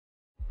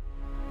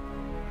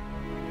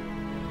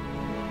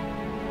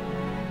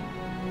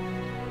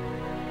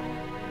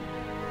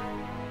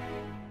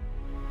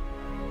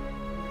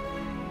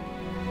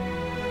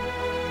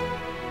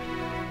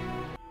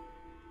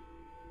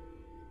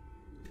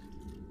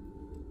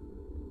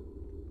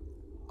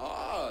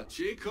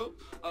Jacob,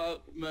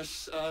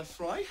 Miss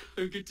Fry,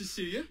 how good to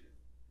see you.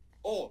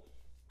 Oh,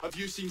 have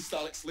you seen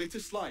Stalik's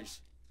latest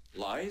lies?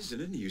 Lies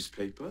in a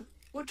newspaper?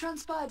 What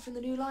transpired from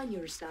the new line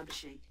you're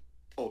establishing?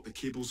 Oh, the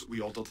cables we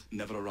ordered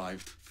never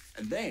arrived.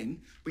 And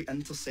then we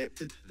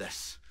intercepted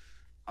this.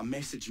 A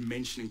message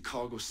mentioning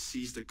cargo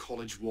seized at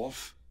College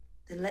Wharf.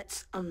 Then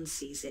let's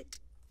unseize it.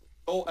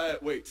 Oh,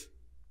 wait.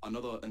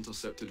 Another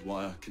intercepted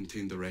wire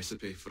contained the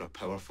recipe for a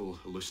powerful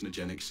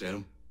hallucinogenic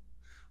serum.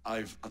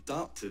 I've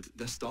adapted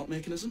this dart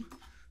mechanism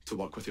to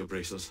work with your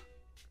bracers.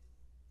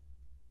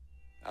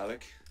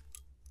 Alec,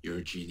 you're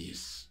a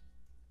genius.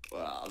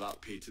 Well,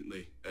 that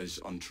patently is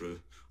untrue.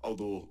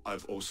 Although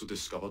I've also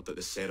discovered that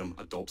the serum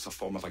adopts a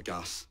form of a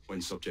gas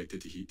when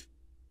subjected to heat.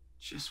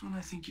 Just when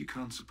I think you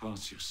can't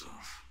surpass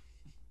yourself.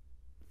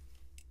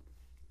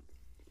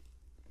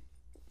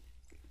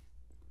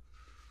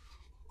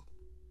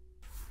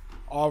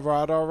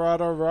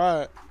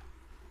 Alright.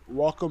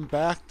 Welcome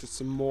back to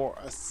some more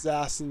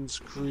Assassin's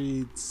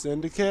Creed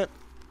Syndicate.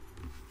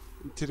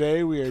 And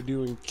today we are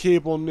doing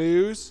cable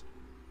news.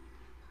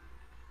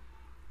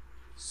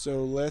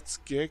 So let's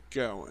get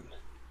going.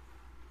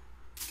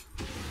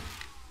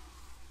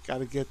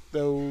 Gotta get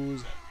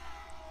those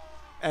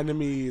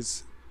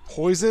enemies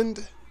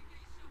poisoned.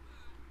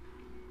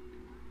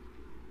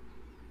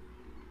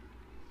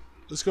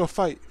 Let's go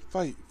fight.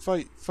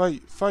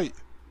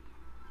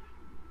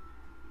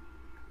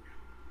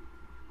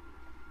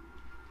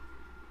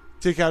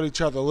 Take out each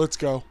other. Let's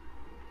go.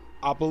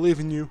 I believe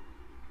in you.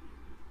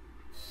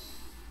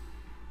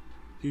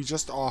 He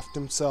just offed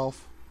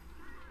himself.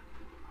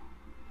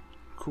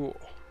 Cool.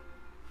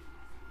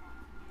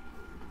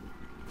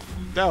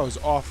 That was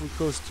awfully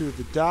close to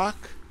the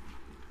dock.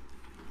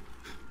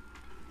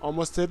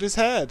 Almost hit his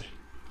head.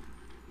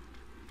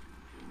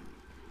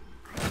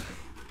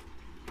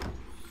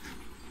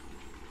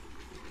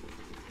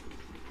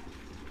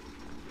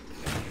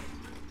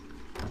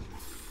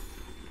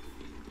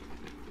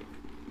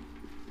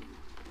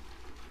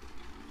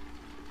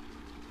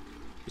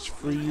 It's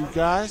for you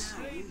guys.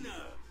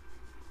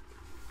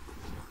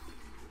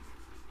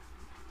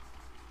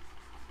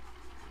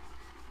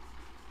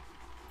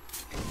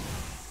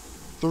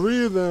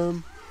 Three of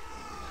them.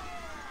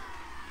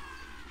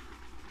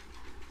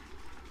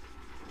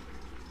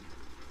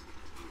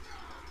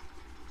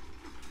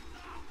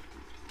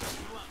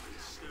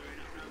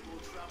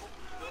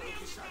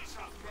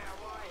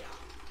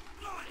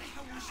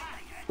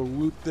 We'll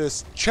loot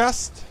this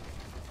chest.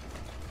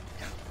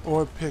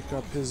 Or pick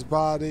up his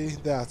body.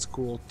 That's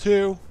cool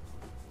too.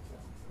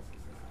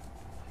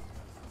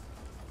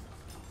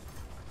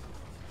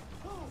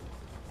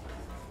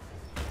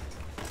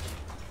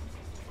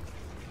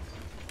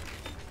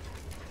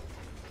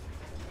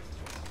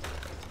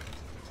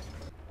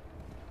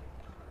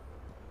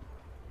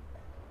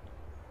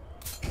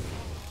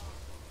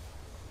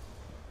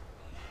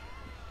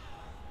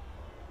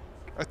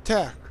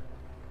 Attack.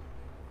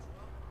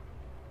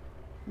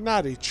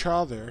 Not each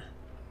other.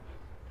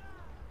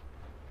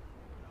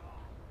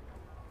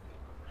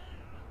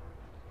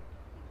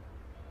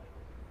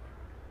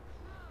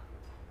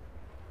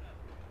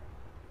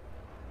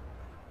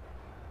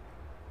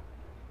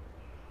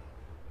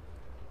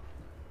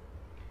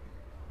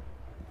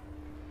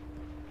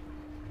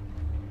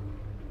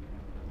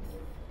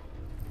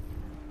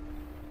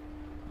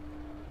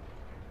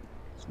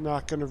 It's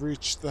not gonna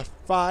reach the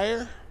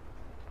fire.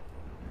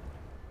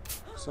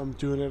 So I'm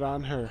doing it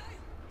on her.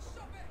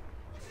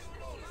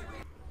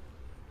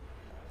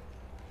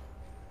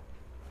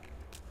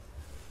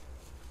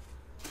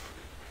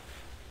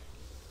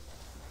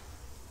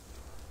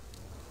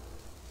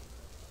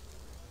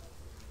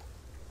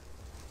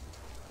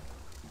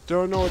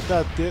 Don't know what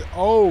that did.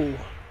 Oh.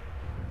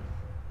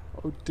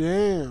 Oh,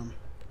 damn.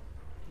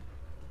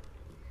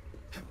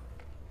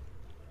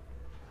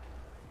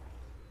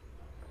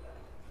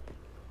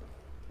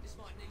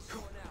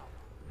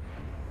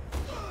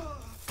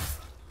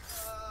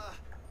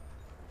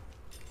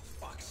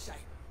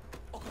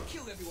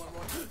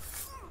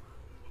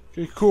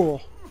 Okay, cool.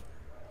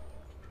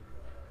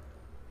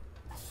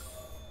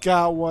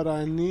 Got what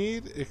I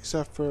need,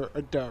 except for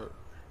a dart.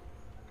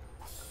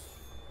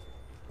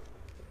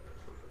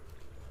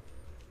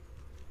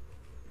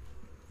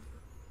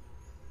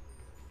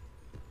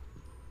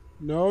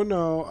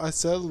 No, I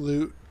said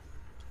loot.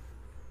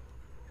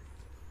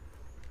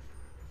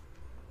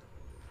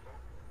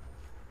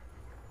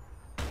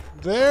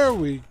 There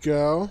we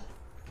go.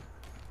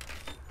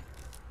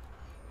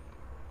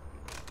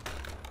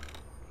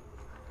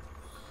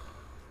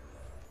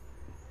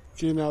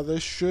 Okay, now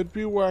this should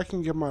be where I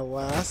can get my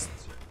last.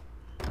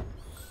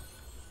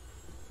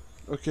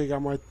 Okay,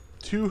 got my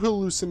 2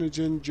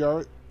 hallucinogen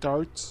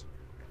darts.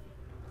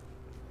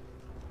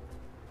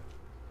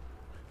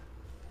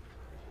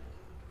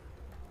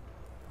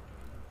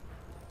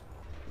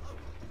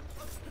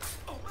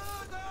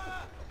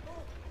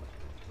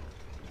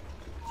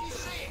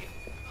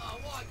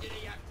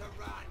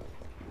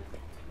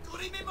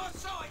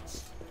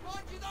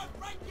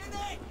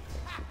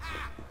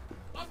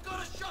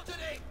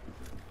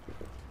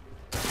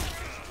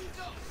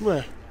 Come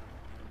here.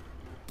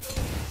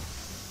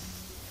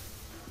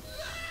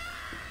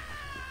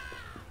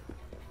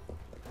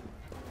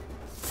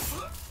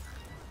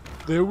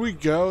 There we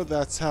go.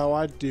 That's how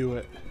I do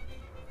it.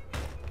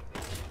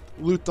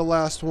 Loot the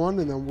last one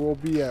and then we'll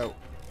be out.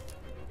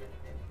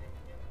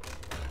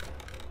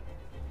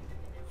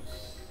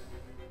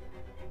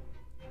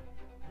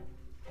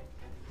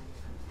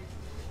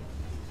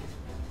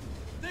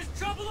 There's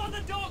trouble on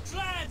the docks,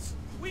 lads!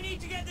 We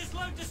need to get this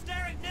load to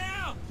Sterrick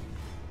now!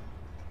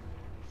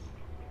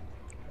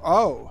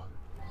 Oh.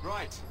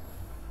 Right.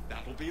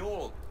 That'll be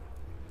all.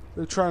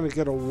 They're trying to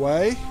get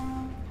away?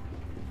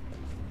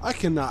 I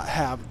cannot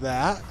have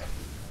that.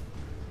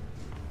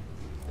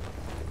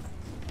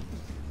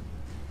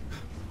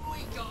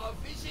 We got a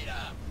visitor!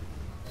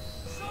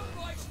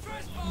 Somebody's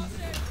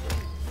trespassing!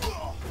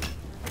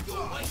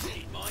 You're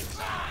wasting my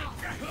time!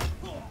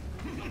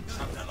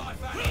 Come to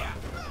life out here!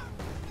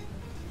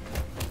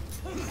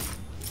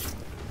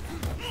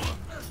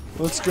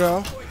 Let's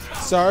go.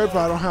 Sorry, but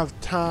I don't have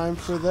time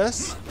for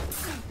this.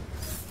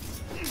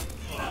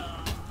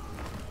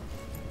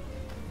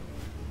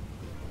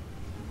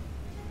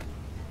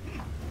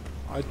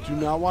 I do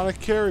not want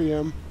to carry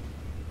him.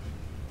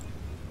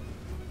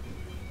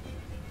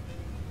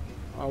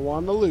 I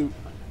want to loot.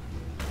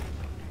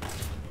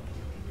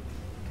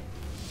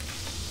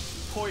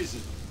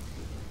 Poison.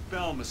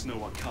 Bell must know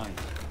what kind.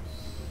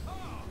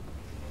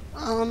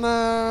 Oh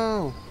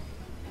no!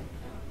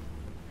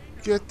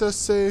 Get the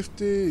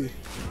safety.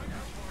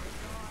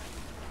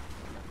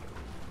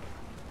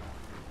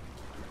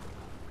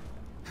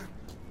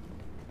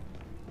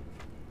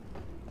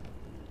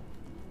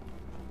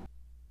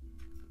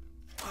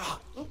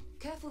 Oh,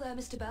 careful there,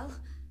 Mr. Bell.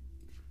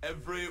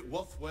 Every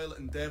worthwhile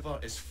endeavour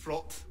is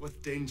fraught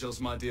with dangers,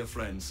 my dear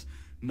friends.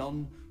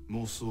 None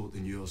more so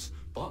than yours.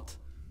 But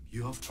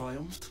you have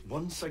triumphed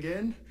once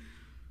again.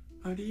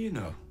 How do you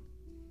know?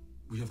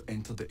 We have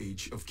entered the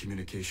age of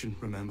communication,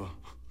 remember.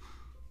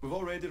 We've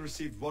already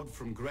received word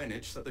from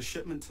Greenwich that the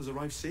shipment has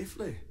arrived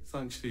safely,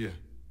 thanks to you.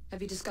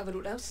 Have you discovered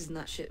what else is in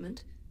that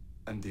shipment?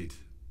 Indeed.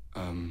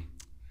 I'm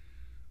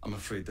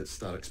afraid that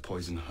Starrick's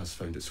poison has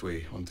found its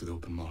way onto the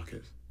open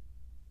market.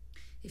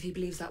 If he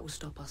believes that will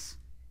stop us,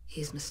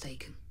 he is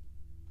mistaken.